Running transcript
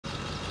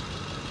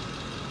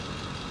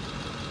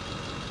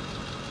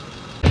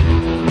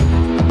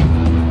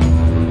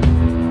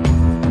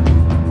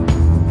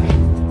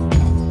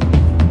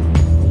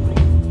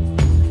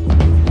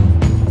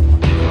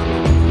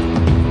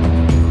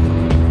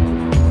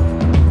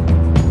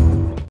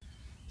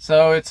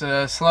So it's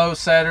a slow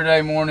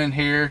Saturday morning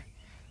here.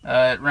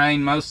 It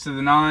rained most of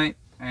the night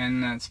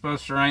and it's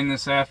supposed to rain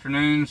this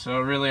afternoon,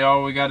 so really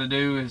all we got to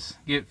do is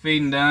get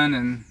feeding done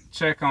and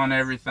check on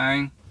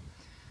everything.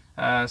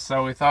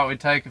 So we thought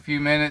we'd take a few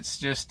minutes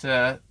just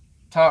to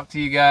talk to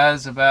you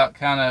guys about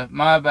kind of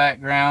my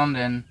background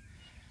and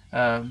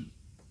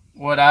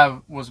what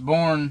I was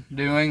born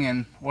doing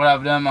and what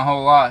I've done my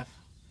whole life.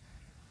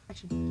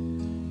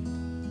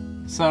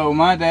 So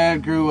my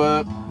dad grew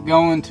up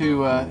going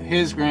to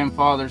his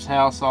grandfather's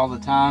house all the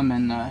time,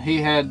 and he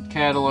had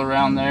cattle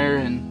around there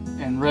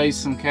and raised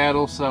some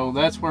cattle, so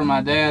that's where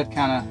my dad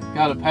kind of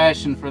got a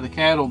passion for the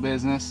cattle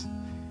business.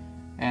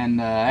 And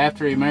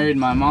after he married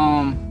my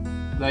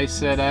mom, they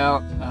set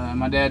out.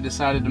 My dad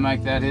decided to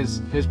make that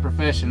his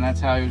profession. That's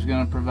how he was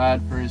going to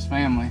provide for his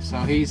family. So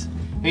he's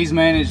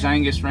managed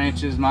Angus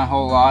ranches my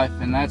whole life,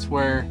 and that's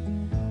where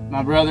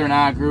my brother and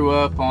I grew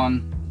up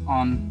on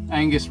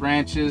Angus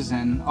ranches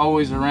and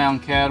always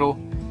around cattle.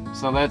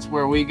 So that's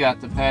where we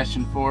got the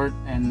passion for it,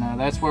 and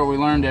that's where we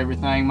learned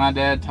everything. My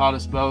dad taught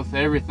us both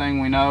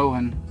everything we know,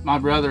 and my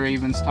brother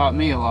even's taught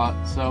me a lot.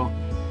 So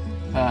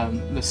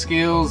the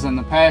skills and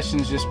the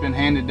passion's just been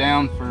handed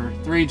down for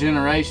 3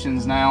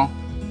 generations now.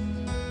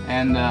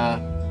 And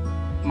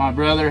my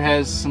brother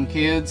has some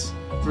kids,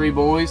 3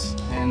 boys,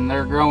 and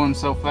they're growing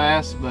so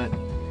fast, but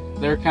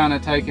they're kind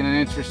of taking an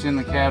interest in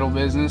the cattle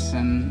business,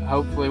 and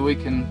hopefully we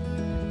can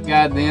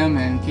guide them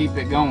and keep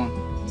it going.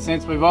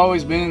 Since we've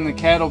always been in the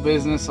cattle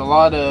business, a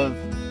lot of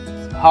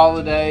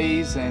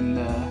holidays and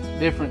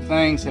different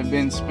things have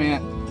been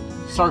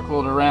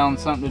circled around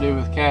something to do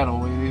with cattle.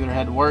 We've either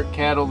had to work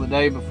cattle the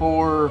day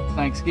before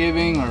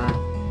Thanksgiving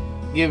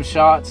or give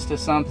shots to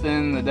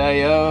something the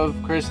day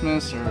of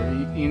Christmas,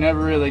 or you never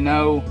really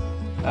know.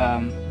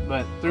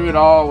 But through it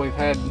all, we've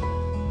had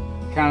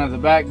kind of the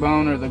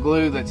backbone or the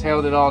glue that's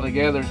held it all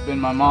together has been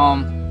my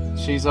mom.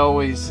 She's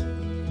always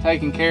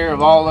taking care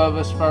of all of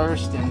us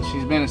first, and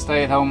she's been a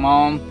stay-at-home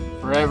mom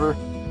forever,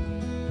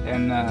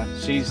 and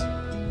she's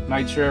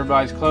made sure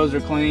everybody's clothes are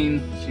clean.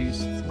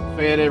 She's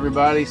fed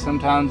everybody,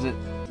 sometimes at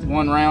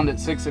one round at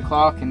 6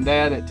 o'clock and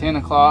dad at 10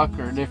 o'clock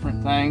or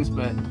different things,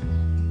 but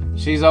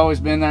she's always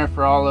been there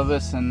for all of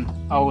us and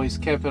always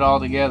kept it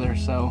all together.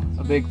 So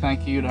a big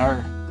thank you to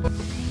her.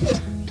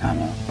 Time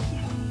out.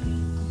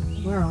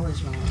 We're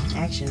always wrong.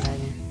 Action,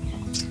 baby.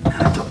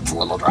 It's a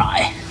little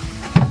dry.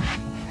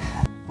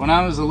 When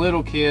I was a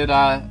little kid,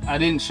 I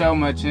didn't show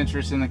much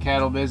interest in the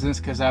cattle business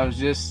because I was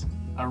just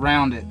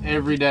around it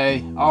every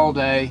day, all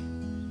day,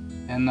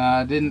 and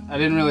I didn't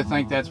really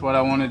think that's what I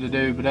wanted to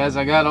do. But as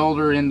I got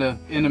older into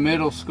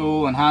middle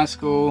school and high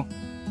school,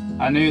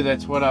 I knew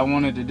that's what I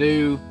wanted to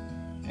do,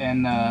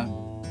 and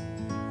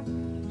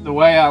the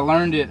way I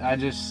learned it, I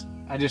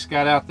just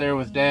got out there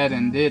with Dad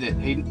and did it.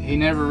 He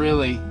never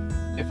really,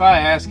 if I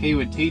asked, he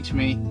would teach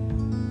me,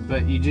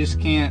 but you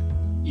can't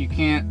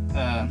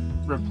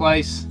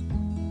replace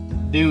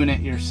doing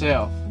it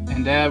yourself.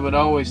 And Dad would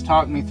always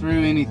talk me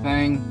through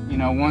anything. You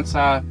know, once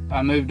I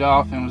moved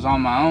off and was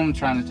on my own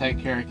trying to take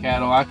care of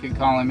cattle, I could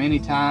call him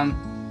anytime,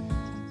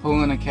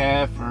 pulling a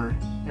calf or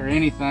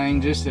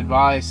anything, just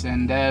advice,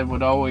 and Dad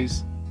would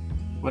always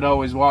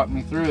walk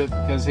me through it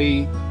because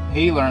he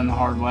learned the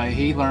hard way.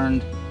 He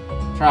learned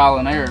trial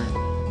and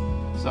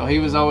error. So he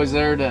was always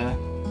there to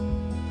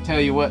tell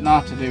you what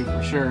not to do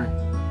for sure.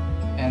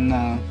 And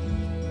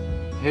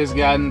his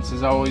guidance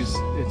is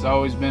it's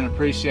always been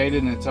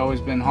appreciated, and it's always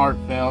been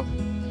heartfelt.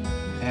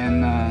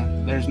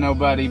 And there's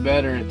nobody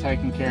better at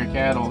taking care of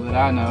cattle that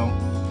I know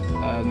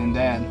than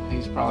Dad.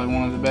 He's probably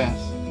one of the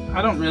best.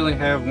 I don't really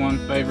have one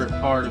favorite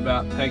part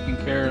about taking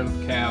care of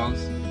cows.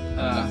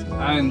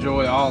 I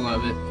enjoy all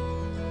of it,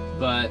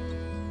 but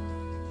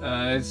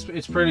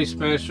it's pretty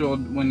special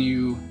when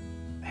you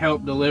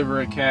help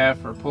deliver a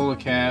calf or pull a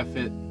calf.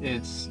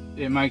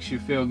 It makes you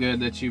feel good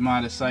that you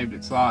might have saved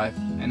its life,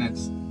 and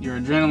your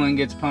adrenaline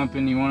gets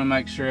pumping. You want to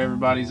make sure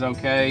everybody's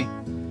okay,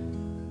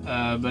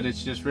 but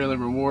it's just really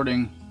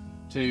rewarding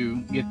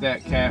to get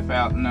that calf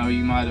out and know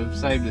you might have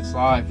saved its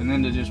life, and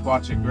then to just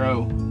watch it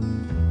grow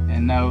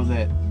and know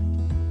that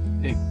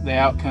the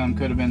outcome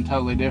could have been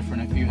totally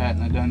different if you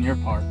hadn't have done your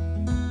part.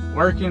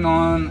 Working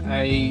on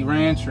a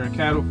ranch or a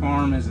cattle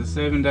farm is a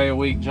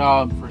 7-day-a-week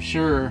job for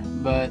sure,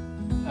 but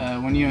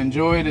when you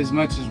enjoy it as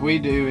much as we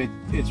do,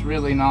 it's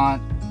really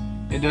not.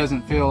 It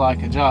doesn't feel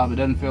like a job. It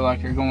doesn't feel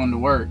like you're going to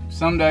work.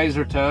 Some days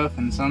are tough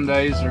and some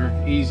days are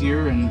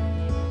easier, and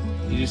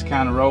you just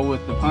kind of roll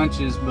with the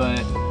punches, but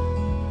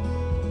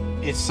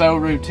it's so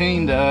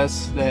routine to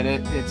us that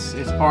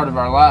it's part of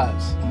our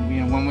lives.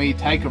 You know, when we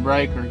take a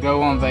break or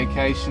go on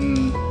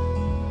vacation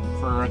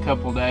for a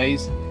couple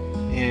days,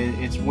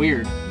 it's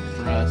weird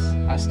for us.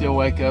 I still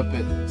wake up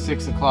at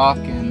 6 o'clock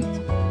and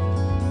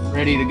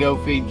ready to go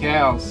feed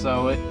cows,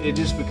 so it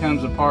just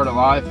becomes a part of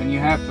life, and you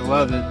have to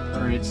love it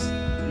or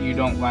you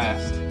don't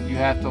last. You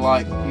have to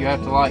like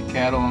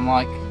cattle and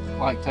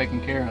like taking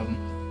care of them.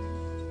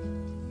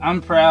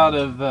 I'm proud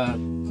of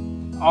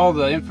all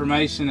the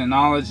information and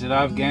knowledge that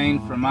I've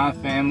gained from my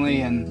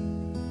family,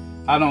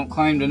 and I don't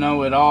claim to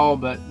know it all,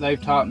 but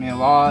they've taught me a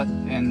lot,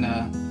 and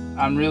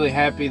I'm really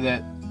happy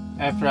that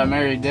after I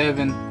married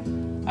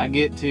Devin, I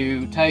get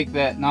to take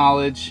that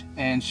knowledge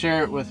and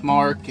share it with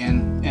Mark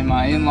and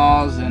my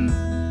in-laws, and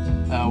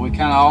we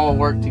kind of all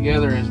work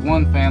together as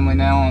one family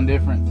now on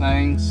different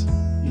things.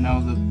 You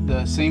know,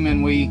 the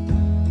semen we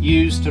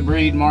use to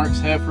breed Mark's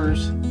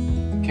heifers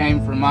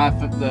came from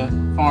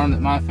the farm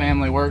that my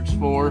family works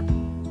for,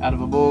 out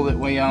of a bull that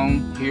we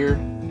own here.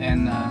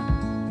 And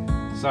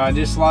so I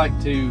just like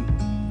to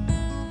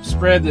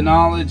spread the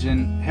knowledge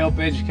and help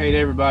educate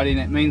everybody, and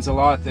it means a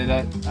lot that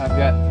I've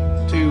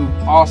got two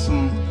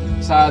awesome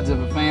sides of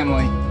a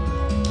family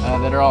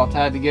that are all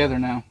tied together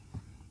now.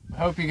 I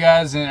hope you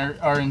guys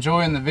are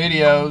enjoying the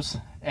videos,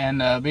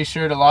 and be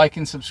sure to like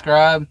and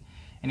subscribe.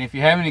 And if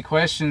you have any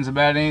questions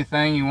about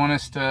anything you want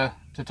us to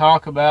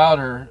talk about,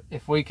 or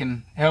if we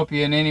can help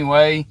you in any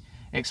way,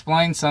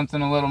 explain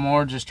something a little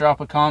more, just drop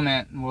a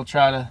comment and we'll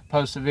try to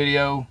post a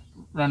video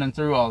running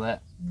through all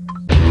that.